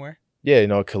league anywhere? Yeah, you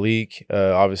know, Khalik,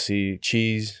 obviously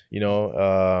Cheese, you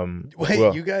know.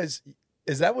 Wait, you guys,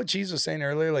 is that what Cheese was saying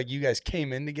earlier? Like you guys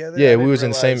came in together? Yeah, we was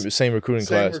in the same recruiting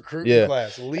class.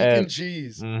 Class. Leak and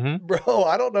Cheese. Bro,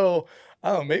 I don't know.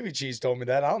 Maybe Cheese told me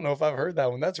that. I don't know if I've heard that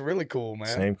one. That's really cool, man.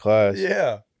 Same class.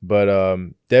 Yeah. But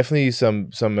definitely some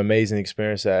amazing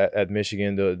experience at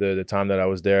Michigan, the time that I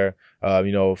was there.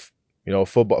 You know,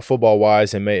 football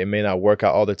wise, it may not work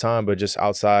out all the time, but just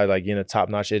outside, like, getting a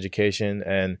top-notch education.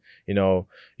 And, you know,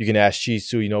 you can ask Cheese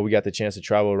too. You know, we got the chance to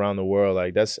travel around the world.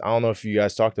 Like, I don't know if you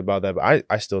guys talked about that, but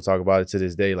I still talk about it to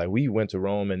this day. Like, we went to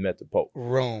Rome and met the Pope.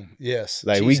 Rome, yes.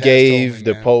 Like, we gave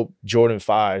the Pope Jordan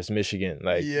 5s, Michigan.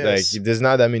 Like, there's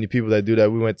not that many people that do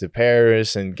that. We went to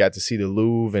Paris and got to see the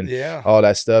Louvre and all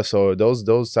that stuff. So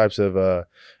those types of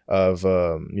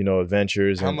you know,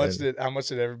 adventures. How much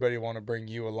did everybody want to bring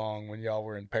you along when y'all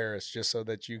were in Paris, just so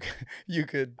that you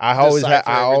could? I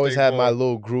always had my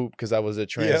little group because I was a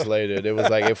translator. It was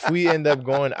like, if we end up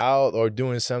going out or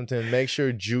doing something, make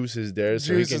sure Juice is there.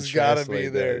 So Juice has got to be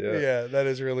there. Yeah, that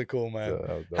is really cool,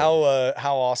 man. How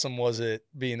awesome was it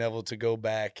being able to go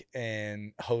back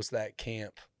and host that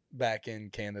camp back in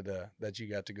Canada that you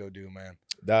got to go do, man?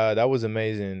 That was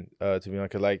amazing to me.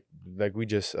 Like we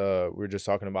were just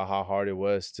talking about how hard it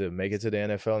was to make it to the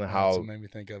NFL and how that's what made me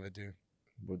think of it, dude.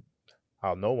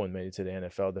 How no one made it to the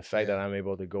NFL. The fact that I'm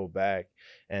able to go back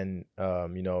and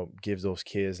you know, give those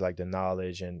kids like the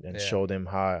knowledge and show them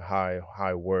how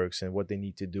it works and what they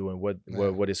need to do and what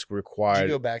is required. Did you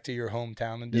go back to your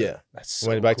hometown and do it? That's so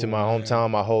went back to my hometown,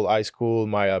 my whole high school.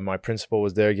 My principal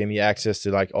was there, gave me access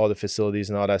to like all the facilities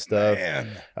and all that stuff.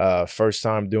 Man. First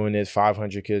time doing it,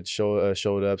 500 kids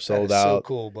showed up, sold out. So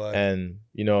cool, bud. And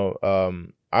you know,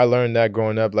 I learned that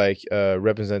growing up, like,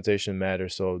 representation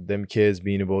matters. So them kids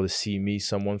being able to see me,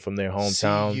 someone from their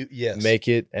hometown, make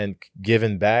it and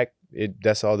giving back,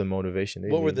 that's all the motivation.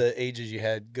 What were the ages you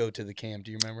had go to the camp?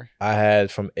 Do you remember? I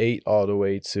had from 8 all the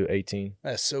way to 18.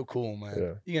 That's so cool, man.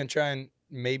 Yeah. You gonna try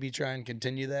and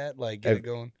continue that, like get it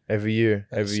going every year.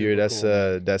 That's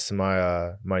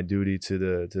my duty to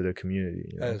the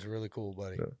community. You know? That is really cool,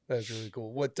 buddy. Yeah. That's really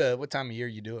cool. What time of year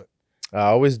you do it? I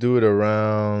always do it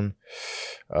around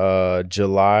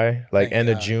July, like Thank end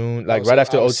of God. June, I like was right so-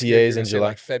 after I was scared you were OTAs gonna in say July.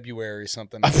 like February or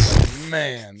something. I was like,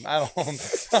 man,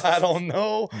 I don't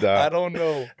know. Nah. I don't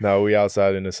know. No, we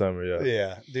outside in the summer, yeah.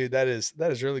 Yeah, dude, that is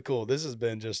really cool. This has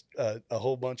been just a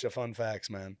whole bunch of fun facts,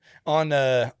 man. On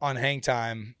hang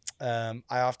time, I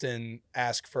often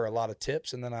ask for a lot of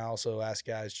tips, and then I also ask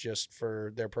guys just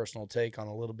for their personal take on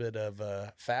a little bit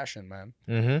of fashion, man.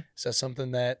 Mm-hmm. So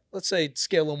something that, let's say,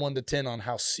 scale of 1 to 10 on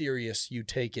how serious you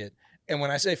take it. And when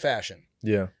I say fashion,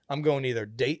 Yeah. I'm going either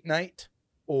date night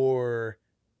or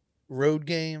road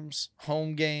games,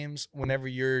 home games, when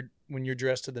you're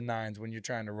dressed to the nines, when you're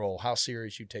trying to roll, how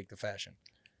serious you take the fashion.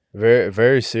 Very,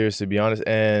 very serious, to be honest,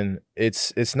 and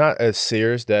it's not as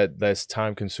serious that's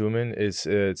time consuming. It's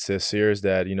a serious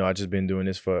that I just been doing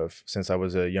this since I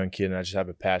was a young kid, and I just have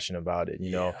a passion about it.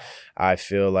 I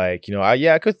feel like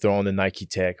I could throw on the Nike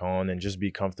Tech on and just be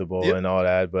comfortable and all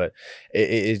that, but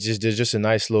it's just there's just a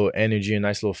nice little energy, a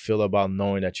nice little feel about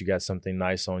knowing that you got something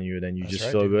nice on you, then you That's just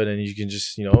right, feel dude. good, and you can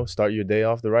just start your day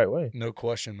off the right way. No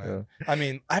question, man. Yeah. I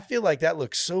mean, I feel like that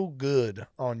looks so good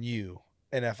on you,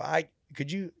 and if I could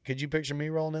you picture me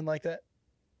rolling in like that?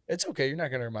 It's okay. You're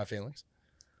not gonna hurt my feelings.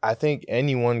 I think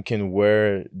anyone can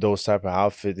wear those type of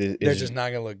outfits. They're just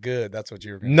not gonna look good. That's what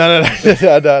you were gonna No, say.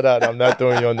 no. I'm not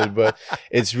throwing you on it, but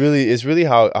it's really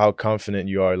how confident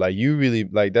you are. Like you really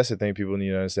that's the thing people need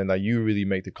to understand. Like you really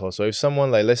make the clothes. So if someone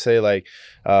let's say you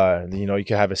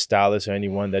could have a stylist or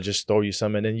anyone that just throw you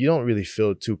something, and then you don't really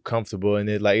feel too comfortable in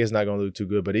it. Like it's not gonna look too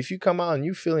good. But if you come out and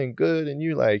you feeling good and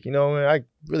you man, I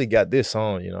really got this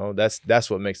on. That's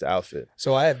what makes the outfit.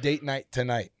 So I have date night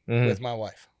tonight with my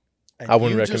wife. And I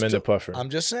wouldn't you recommend the puffer. I'm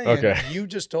just saying. Okay. You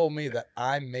just told me that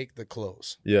I make the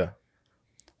clothes. Yeah.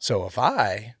 So if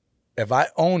I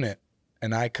own it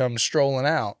and I come strolling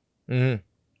out, I'm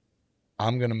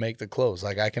gonna make the clothes.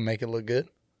 Like I can make it look good.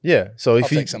 Yeah. So if I'll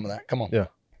take some of that. Come on. Yeah.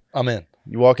 I'm in.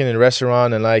 You walk in a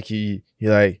restaurant and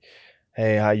you're like,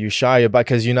 hey, how you shy about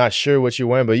because you're not sure what you're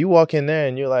wearing, but you walk in there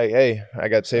and you're like, hey, I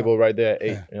got table right there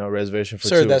at 8, reservation for 2.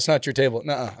 Sir, that's not your table.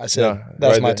 Nuh-uh. I said No,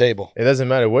 that's right my there. table. It doesn't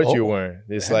matter what Oh. you're wearing.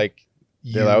 It's Yeah. like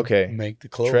they're like, okay, make the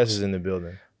clothes. Tress is in the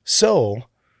building. So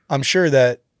I'm sure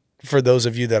that for those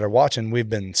of you that are watching, we've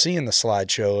been seeing the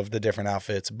slideshow of the different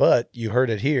outfits, but you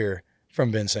heard it here from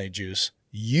Ben St-Juste.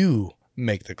 You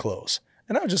make the clothes.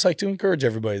 And I would just like to encourage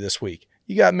everybody this week.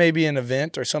 You got maybe an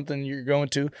event or something you're going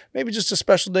to, maybe just a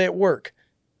special day at work.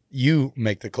 You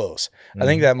make the clothes. I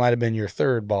think that might have been your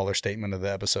third baller statement of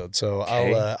the episode. So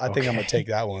I think I'm going to take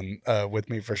that one with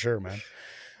me for sure, man.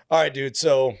 All right, dude.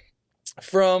 So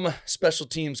from special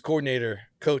teams coordinator,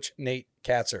 Coach Nate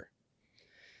Katzer,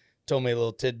 told me a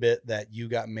little tidbit that you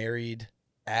got married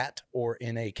at or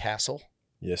in a castle.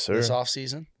 Yes, sir. This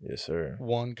offseason. Yes, sir.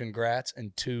 1, congrats.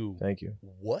 And 2, thank you.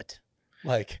 What?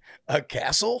 Like a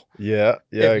castle? Yeah.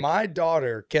 If my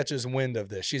daughter catches wind of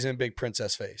this, she's in big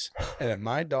princess face. And if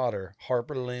my daughter,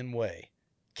 Harper Lynn Way,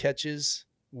 catches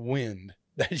wind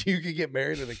that you could get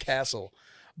married at a castle,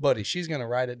 buddy, she's going to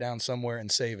write it down somewhere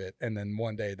and save it. And then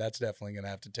one day that's definitely going to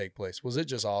have to take place. Was it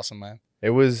just awesome, man? It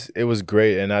was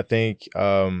great, and I think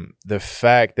the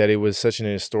fact that it was such an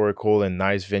historical and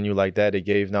nice venue like that, it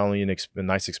gave not only a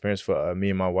nice experience for me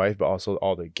and my wife, but also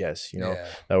all the guests,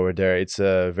 that were there. It's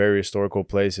a very historical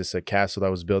place. It's a castle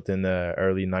that was built in the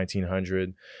early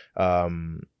 1900s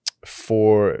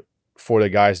for the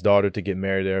guy's daughter to get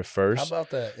married there first. How about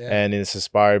that? Yeah. And it's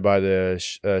inspired by the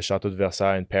Château de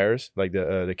Versailles in Paris, like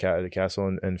the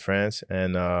castle in France,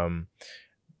 and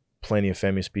plenty of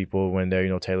famous people went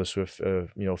there. Taylor Swift,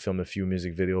 filmed a few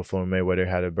music videos. Floyd Mayweather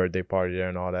had a birthday party there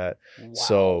and all that. Wow.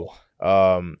 So,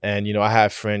 and I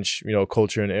have French,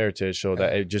 culture and heritage, so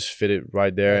that it just fitted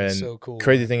right there. And so cool,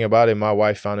 crazy thing about it, my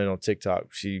wife found it on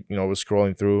TikTok. She, was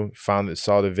scrolling through,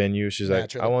 saw the venue. She's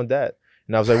Naturally. like, I want that.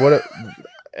 And I was like, what?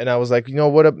 And I was like,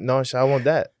 what up? No, I want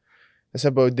that. I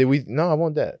said, but no, I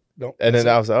want that. Nope, and then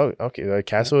I was like, oh, okay, like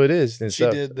castle it is. And she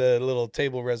stuff. did the little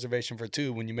table reservation for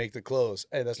 2 when you make the clothes.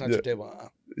 Hey, that's not your table.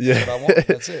 Yeah, that's what I want.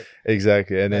 That's it.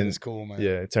 Exactly. And that then is cool, man.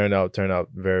 Yeah, it turned out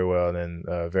very well, and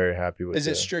very happy with. Was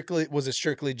it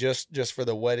strictly just for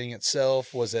the wedding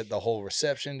itself? Was it the whole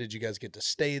reception? Did you guys get to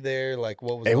stay there? Like,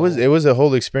 what was it was a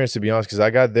whole experience, to be honest, because I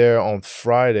got there on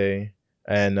Friday,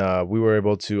 and we were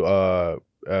able to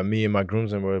me and my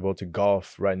groomsmen were able to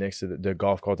golf right next to the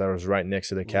golf course that was right next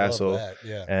to the castle. Love that,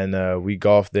 yeah. And we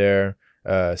golfed there.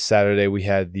 Saturday we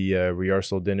had the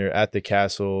rehearsal dinner at the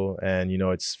castle, and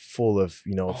it's full of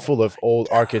old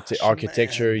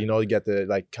architecture. Man. You get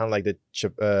the kind of like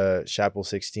the Chapel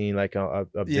 16 up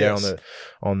there Yes.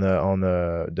 on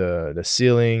the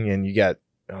ceiling, and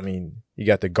you You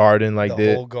got the garden like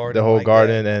the whole garden, the whole like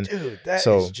garden, that. and Dude, that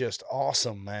so, is just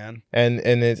awesome, man. And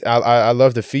I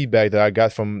love the feedback that I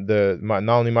got from not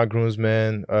only my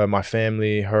groomsmen, my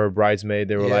family, her bridesmaid.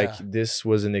 They were like, this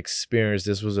was an experience.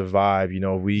 This was a vibe. You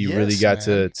know, we really got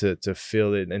to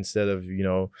feel it instead of, you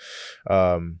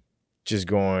know, just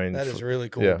going. That is really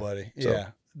cool, buddy. So, yeah.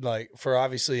 Like for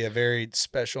obviously a very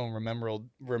special and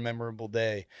memorable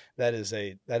day. That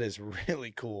is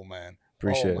really cool, man.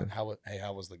 Appreciate it.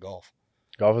 How was the golf?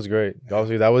 Golf was great. Yeah.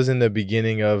 That was in the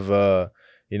beginning of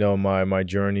you know, my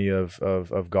journey of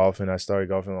golfing. I started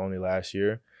golfing only last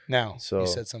year. Now, you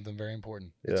said something very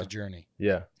important. It's a journey.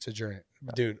 Yeah. It's a journey.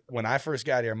 Dude, when I first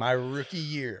got here, my rookie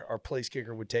year, our place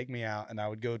kicker would take me out and I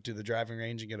would go to the driving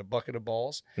range and get a bucket of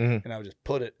balls and I would just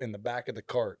put it in the back of the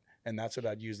cart. And that's what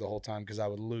I'd use the whole time because I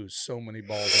would lose so many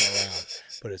balls in a round.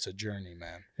 But it's a journey,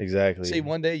 man. Exactly. See,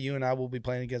 one day you and I will be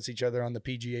playing against each other on the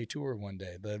PGA Tour one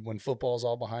day. When football's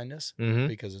all behind us,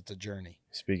 because it's a journey.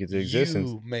 Speak it to existence.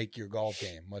 You make your golf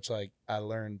game. Much like I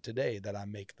learned today that I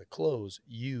make the close,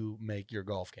 you make your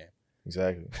golf game.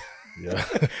 Exactly. Yeah.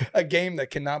 A game that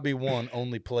cannot be won,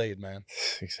 only played, man.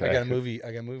 Exactly. I got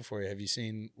a movie for you. Have you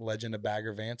seen Legend of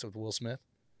Bagger Vance with Will Smith?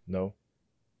 No.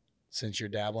 Since you're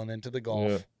dabbling into the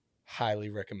golf, highly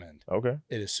recommend. Okay.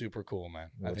 It is super cool, man.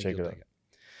 I think you'll dig it.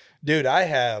 Dude, I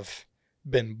have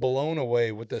been blown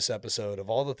away with this episode of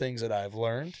all the things that I've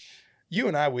learned. You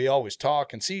and I, we always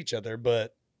talk and see each other,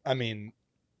 but I mean,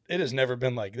 it has never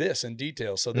been like this in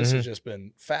detail. So this has just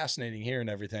been fascinating hearing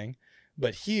everything.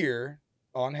 But here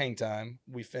on Hang Time,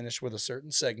 we finish with a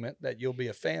certain segment that you'll be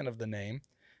a fan of the name.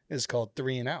 It's called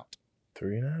 3 and Out.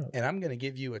 3 and Out. And I'm going to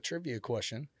give you a trivia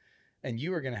question, and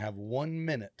you are going to have 1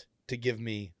 minute to give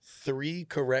me 3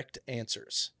 correct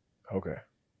answers. Okay.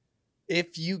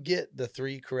 If you get the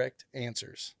 3 correct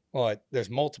answers, well, there's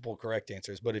multiple correct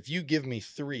answers, but if you give me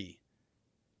 3,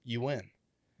 you win.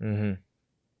 Mm-hmm.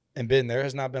 And Ben, there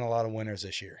has not been a lot of winners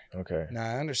this year. Okay. Now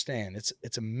I understand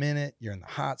it's a minute. You're in the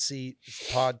hot seat. It's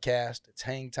a podcast. It's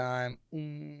Hang Time.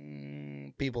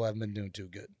 People haven't been doing too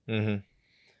good.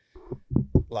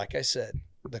 Mm-hmm. Like I said,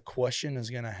 the question is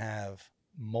going to have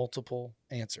multiple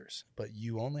answers, but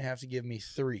you only have to give me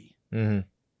 3. Mm-hmm.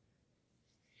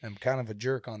 I'm kind of a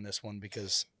jerk on this one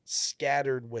because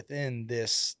scattered within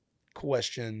this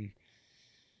question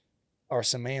are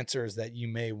some answers that you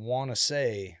may want to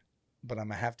say, but I'm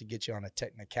going to have to get you on a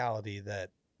technicality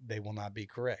that they will not be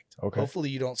correct. Okay. Hopefully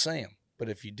you don't say them, but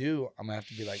if you do, I'm going to have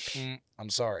to be like, I'm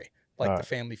sorry. Like the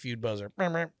Family Feud buzzer.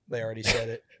 They already said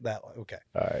it. Okay.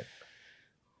 All right.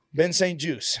 Ben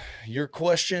St-Juste, your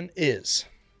question is,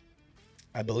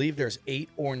 I believe there's 8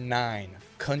 or 9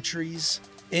 countries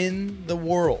in the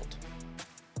world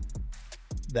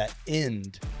that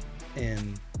end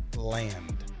in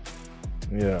land.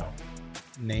 Yeah.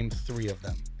 Name 3 of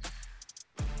them.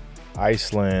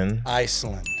 Iceland.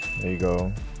 There you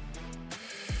go.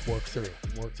 Work through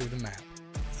the map.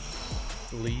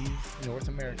 Leave North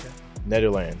America.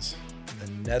 Netherlands. The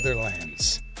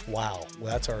Netherlands. Wow.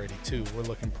 Well, that's already 2. We're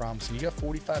looking promising. You got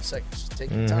 45 seconds. Just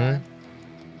take your time.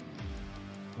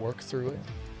 Work through it.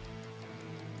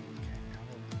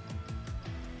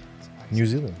 New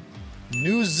Zealand.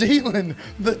 New Zealand,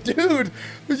 the dude.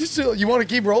 You want to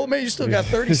keep rolling, man? You still got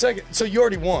 30 seconds. So you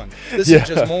already won. This is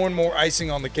just more and more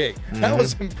icing on the cake. That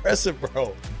was impressive,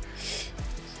 bro.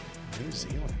 New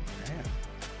Zealand, man.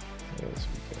 New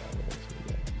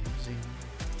Zealand,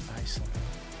 Iceland,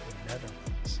 the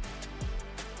Netherlands.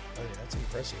 Oh, yeah, that's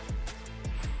impressive.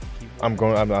 I'm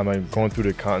going through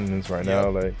the continents right now.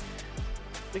 Like,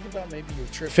 think about maybe your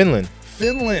trip. Finland.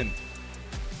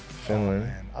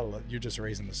 Oh, man, you're just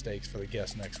raising the stakes for the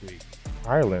guest next week.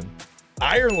 Ireland,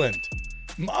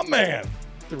 my man.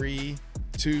 3,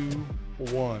 2,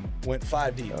 1. Went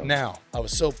 5 deep. Oh. Now I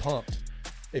was so pumped.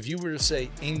 If you were to say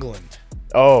England,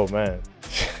 oh man,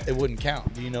 it wouldn't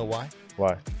count. Do you know why?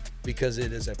 Why? Because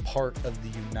it is a part of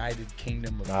the United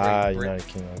Kingdom of Great Britain. United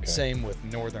Kingdom. Okay. Same with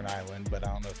Northern Ireland, but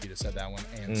I don't know if you'd have said that one,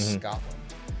 and Scotland.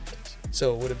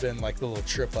 So it would have been like the little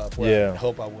trip up where I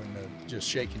hope I wouldn't have just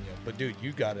shaken you. But, dude,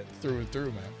 you got it through and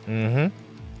through, man.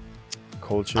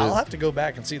 Culture. I'll have to go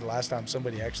back and see the last time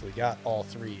somebody actually got all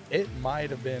 3. It might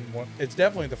have been one. It's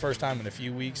definitely the first time in a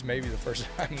few weeks, maybe the first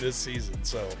time this season.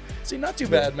 So, see, not too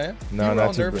bad, man. No, you were not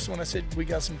all too nervous bad. when I said we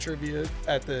got some trivia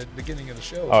at the beginning of the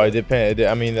show. Oh, it depends.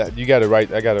 I mean, you got it right.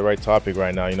 I got the right topic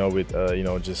right now, with,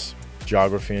 just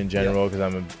geography in general, because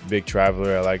I'm a big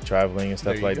traveler. I like traveling and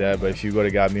stuff like that. But if you would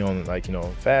have got me on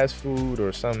fast food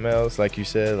or something else, like you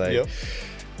said,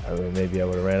 maybe I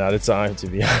would have ran out of time, to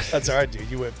be honest. That's all right, dude.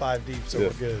 You went 5 deep, so we're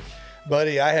good.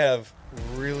 Buddy, I have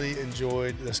really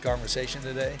enjoyed this conversation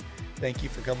today. thank you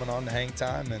for coming on to Hang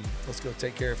Time, and let's go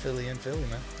take care of Philly in Philly,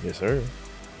 man. Yes, sir.